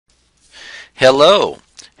Hello,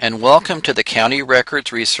 and welcome to the County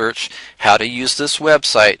Records Research How to Use This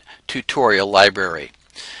Website tutorial library.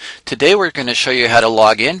 Today we're going to show you how to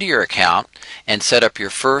log into your account and set up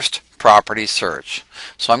your first property search.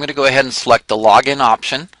 So I'm going to go ahead and select the login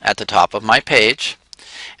option at the top of my page,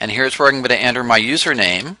 and here's where I'm going to enter my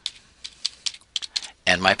username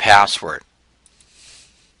and my password.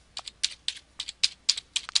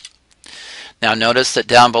 Now notice that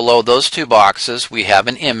down below those two boxes we have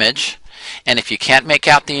an image, and if you can't make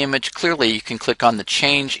out the image clearly, you can click on the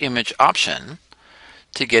Change Image option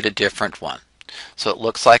to get a different one. So it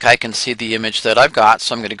looks like I can see the image that I've got,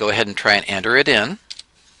 so I'm going to go ahead and try and enter it in.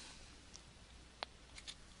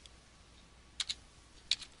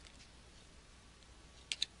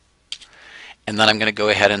 And then I'm going to go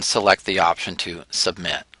ahead and select the option to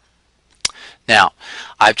submit. Now,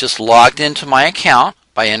 I've just logged into my account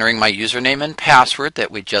by entering my username and password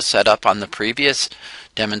that we just set up on the previous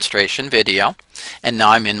demonstration video, and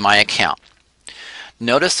now I'm in my account.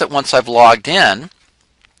 Notice that once I've logged in,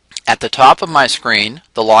 at the top of my screen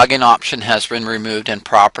the login option has been removed and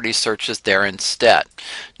property search is there instead.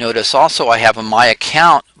 Notice also I have a My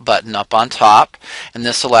Account button up on top, and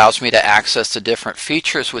this allows me to access the different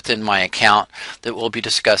features within my account that we'll be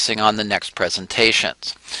discussing on the next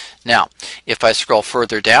presentations. Now, if I scroll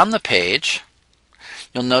further down the page,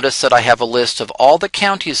 you'll notice that I have a list of all the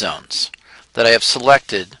county zones that I have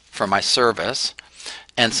selected for my service.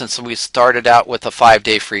 And since we started out with a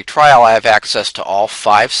 5-day free trial, I have access to all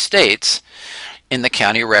 5 states in the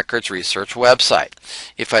County Records Research website.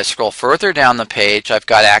 If I scroll further down the page, I've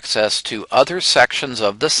got access to other sections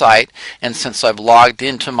of the site, and since I've logged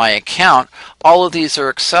into my account, all of these are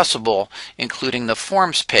accessible, including the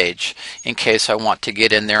forms page, in case I want to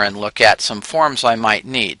get in there and look at some forms I might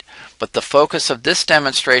need. But the focus of this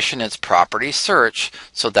demonstration is property search,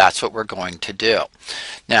 so that's what we're going to do.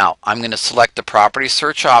 Now, I'm going to select the property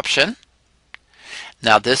search option.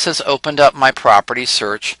 Now this has opened up my property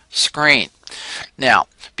search screen. Now,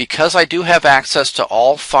 because I do have access to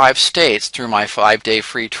all 5 states through my 5-day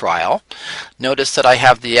free trial, notice that I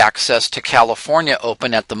have the access to California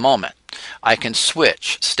open at the moment. I can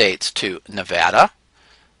switch states to Nevada,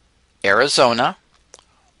 Arizona,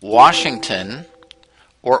 Washington,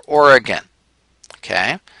 or Oregon.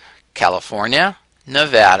 Okay? California,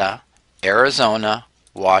 Nevada, Arizona,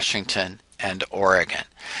 Washington, and Oregon.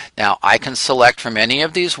 Now I can select from any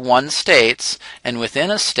of these states, and within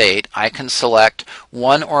a state I can select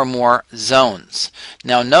one or more zones.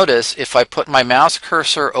 Now notice if I put my mouse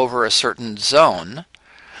cursor over a certain zone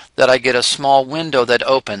that I get a small window that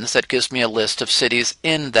opens that gives me a list of cities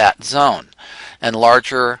in that zone. And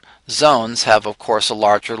larger zones have, of course, a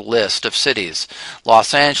larger list of cities.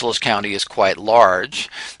 Los Angeles County is quite large,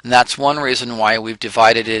 and that's one reason why we've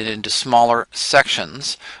divided it into smaller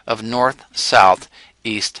sections of north, south,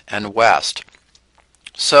 east, and west.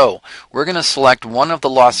 So we're going to select one of the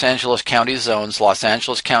Los Angeles County zones, Los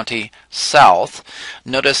Angeles County South.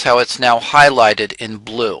 Notice how it's now highlighted in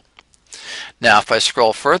blue. Now if I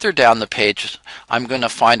scroll further down the page, I'm going to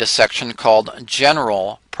find a section called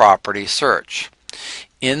General Property Search.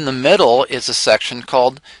 In the middle is a section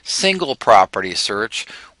called Single Property Search.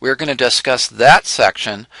 We're going to discuss that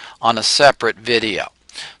section on a separate video.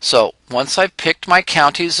 So once I've picked my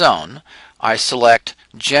county zone, I select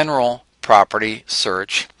General Property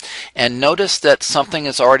Search, and notice that something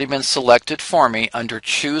has already been selected for me under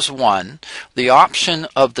Choose One. The option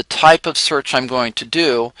of the type of search I'm going to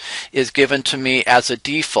do is given to me as a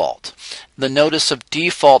default. The Notice of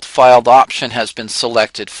Default Filed option has been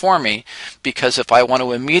selected for me because if I want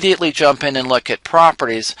to immediately jump in and look at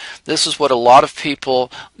properties, this is what a lot of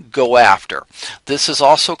people go after. This is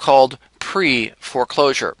also called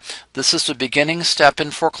pre-foreclosure. This is the beginning step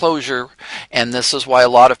in foreclosure, and this is why a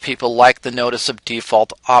lot of people like the Notice of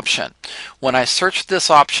Default option. When I search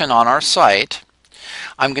this option on our site,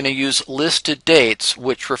 I'm going to use listed dates,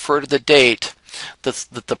 which refer to the date that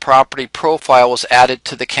the property profile was added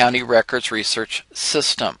to the County Records Research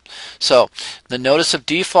system. So the Notice of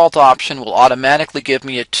Default option will automatically give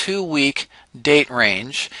me a 2-week date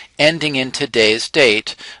range ending in today's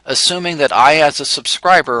date, assuming that I as a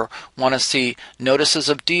subscriber want to see notices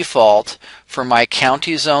of default for my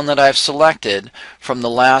county zone that I've selected from the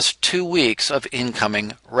last 2 weeks of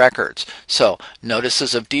incoming records. So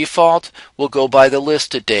notices of default will go by the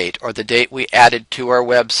listed date or the date we added to our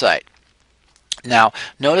website. Now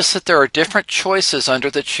notice that there are different choices under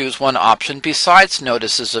the Choose One option besides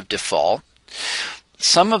notices of default.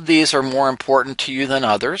 some of these are more important to you than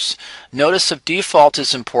others. Notice of default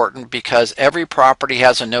is important because every property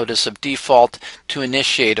has a notice of default to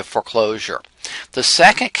initiate a foreclosure. The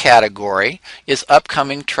second category is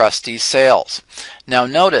upcoming trustee sales. Now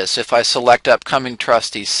notice if I select upcoming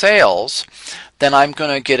trustee sales, then I'm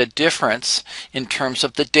going to get a difference in terms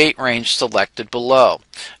of the date range selected below.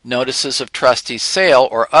 Notices of trustee sale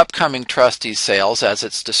or upcoming trustee sales, as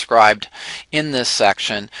it's described in this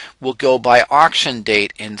section, will go by auction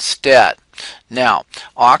date instead. Now,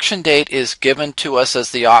 auction date is given to us as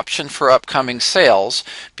the option for upcoming sales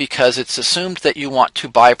because it's assumed that you want to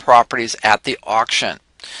buy properties at the auction.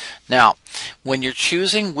 Now, when you're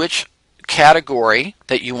choosing which category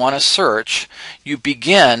that you want to search, you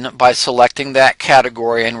begin by selecting that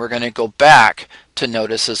category, and we're going to go back to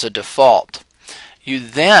notices of default. You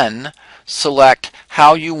then select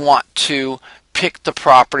how you want to pick the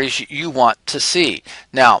properties you want to see.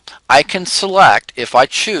 Now, I can select, if I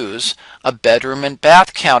choose a bedroom and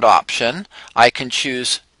bath count option, I can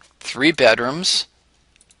choose 3 bedrooms,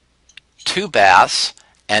 2 baths,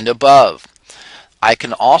 and above. I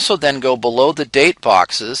can also then go below the date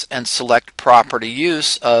boxes and select property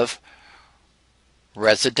use of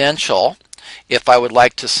residential. If I would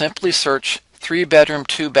like to simply search 3 bedroom,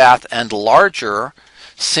 2 bath, and larger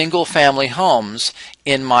single family homes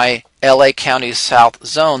in my LA County South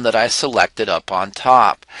zone that I selected up on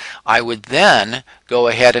top, I would then go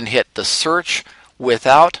ahead and hit the search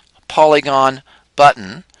without polygon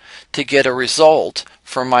button to get a result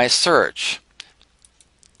for my search.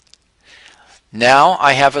 Now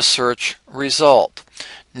I have a search result.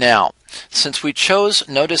 Now, since we chose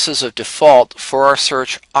notices of default for our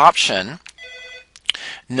search option,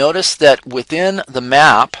 notice that within the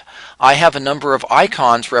map I have a number of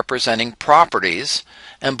icons representing properties,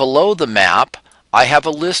 and below the map I have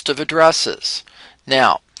a list of addresses.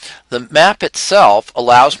 Now, the map itself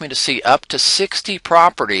allows me to see up to 60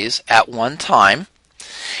 properties at one time,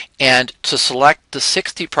 and to select the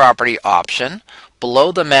 60 property option,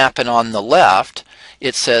 below the map and on the left,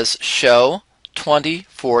 it says show 20,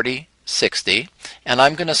 40, 60, and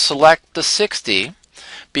I'm going to select the 60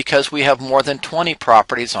 because we have more than 20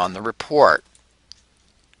 properties on the report.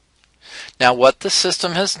 Now what the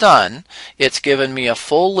system has done, it's given me a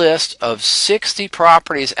full list of 60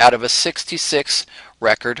 properties out of a 66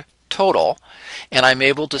 record total, and I'm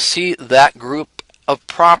able to see that group of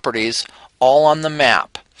properties all on the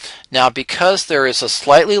map. Now, because there is a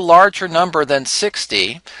slightly larger number than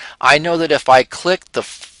 60, I know that if I click the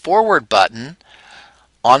forward button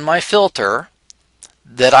on my filter,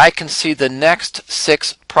 that I can see the next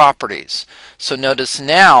 6 properties. So notice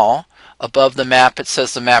now, above the map, it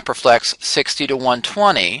says the map reflects 60 to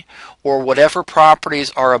 120, or whatever properties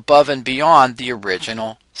are above and beyond the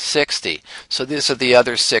original 60. So these are the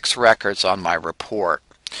other 6 records on my report.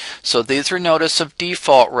 So these are notice of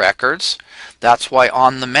default records. That's why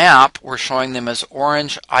on the map we're showing them as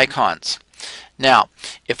orange icons. Now,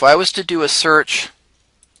 if I was to do a search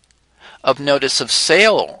of notice of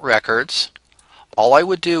sale records, all I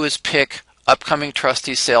would do is pick upcoming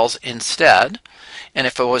trustee sales instead. And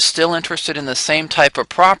if I was still interested in the same type of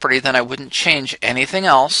property, then I wouldn't change anything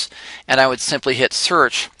else, and I would simply hit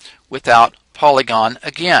search without polygon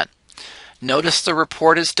again. Notice the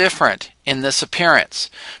report is different in this appearance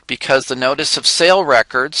because the notice of sale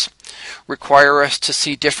records require us to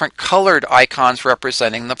see different colored icons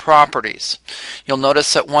representing the properties. You'll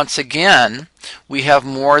notice that once again we have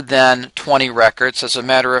more than 20 records. As a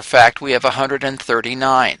matter of fact, we have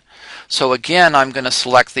 139. So again, I'm going to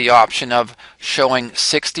select the option of showing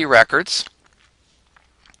 60 records.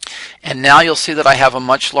 And now you'll see that I have a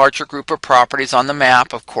much larger group of properties on the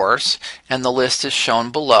map, of course, and the list is shown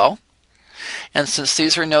below. And since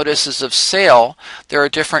these are notices of sale, there are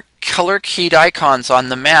different color keyed icons on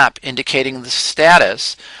the map indicating the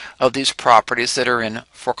status of these properties that are in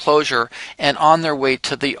foreclosure and on their way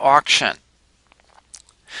to the auction.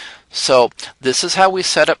 So this is how we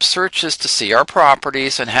set up searches to see our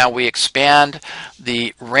properties and how we expand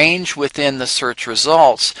the range within the search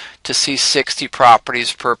results to see 60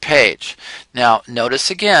 properties per page. Now notice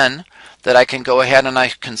again that I can go ahead and I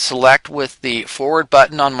can select with the forward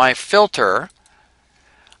button on my filter.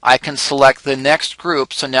 I can select the next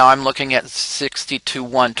group, so now I'm looking at 60 to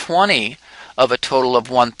 120 of a total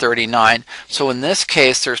of 139. So in this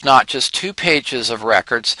case there's not just 2 pages of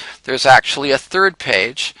records, there's actually a 3rd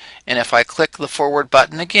page, and if I click the forward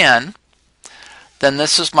button again, then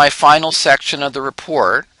this is my final section of the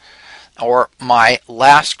report, or my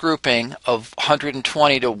last grouping of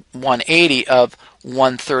 120 to 180 of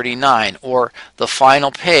 139, or the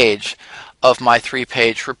final page of my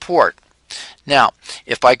 3-page report. Now,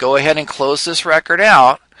 if I go ahead and close this record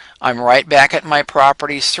out, I'm right back at my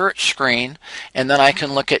property search screen, and then I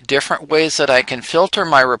can look at different ways that I can filter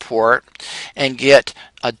my report and get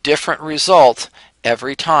a different result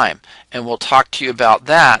every time. And we'll talk to you about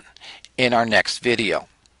that in our next video.